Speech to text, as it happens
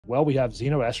Well, we have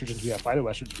xenoestrogens, we have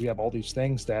phytoestrogens, we have all these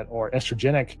things that are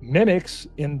estrogenic mimics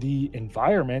in the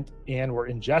environment, and we're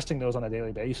ingesting those on a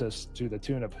daily basis to the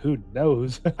tune of who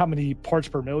knows how many parts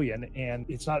per million, and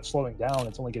it's not slowing down,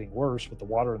 it's only getting worse with the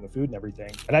water and the food and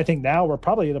everything. And I think now we're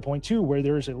probably at a point too where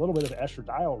there's a little bit of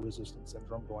estradiol resistance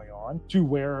syndrome going on, to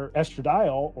where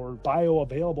estradiol or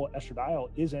bioavailable estradiol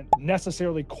isn't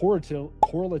necessarily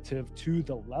correlative to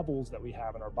the levels that we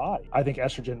have in our body. I think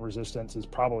estrogen resistance is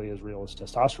probably as real as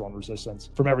testosterone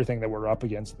resistance from everything that we're up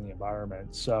against in the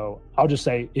environment. So I'll just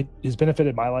say it has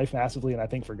benefited my life massively. And I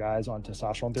think for guys on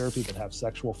testosterone therapy that have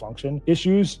sexual function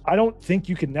issues, I don't think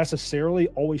you can necessarily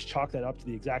always chalk that up to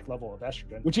the exact level of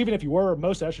estrogen, which even if you were,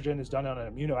 most estrogen is done on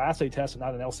an immunoassay test and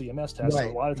not an LCMS test. Right,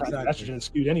 so a lot of times estrogen is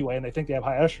skewed anyway, and they think they have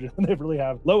high estrogen and they really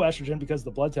have low estrogen because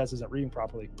the blood test isn't reading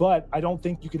properly. But I don't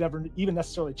think you could ever even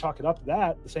necessarily chalk it up to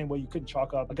that the same way you couldn't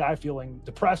chalk up a guy feeling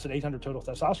depressed at 800 total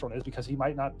testosterone is, because he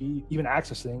might not be even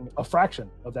accessing a fraction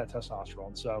of that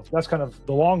testosterone. So that's kind of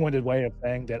the long-winded way of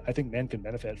saying that I think men can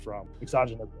benefit from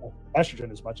exogenous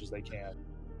estrogen as much as they can.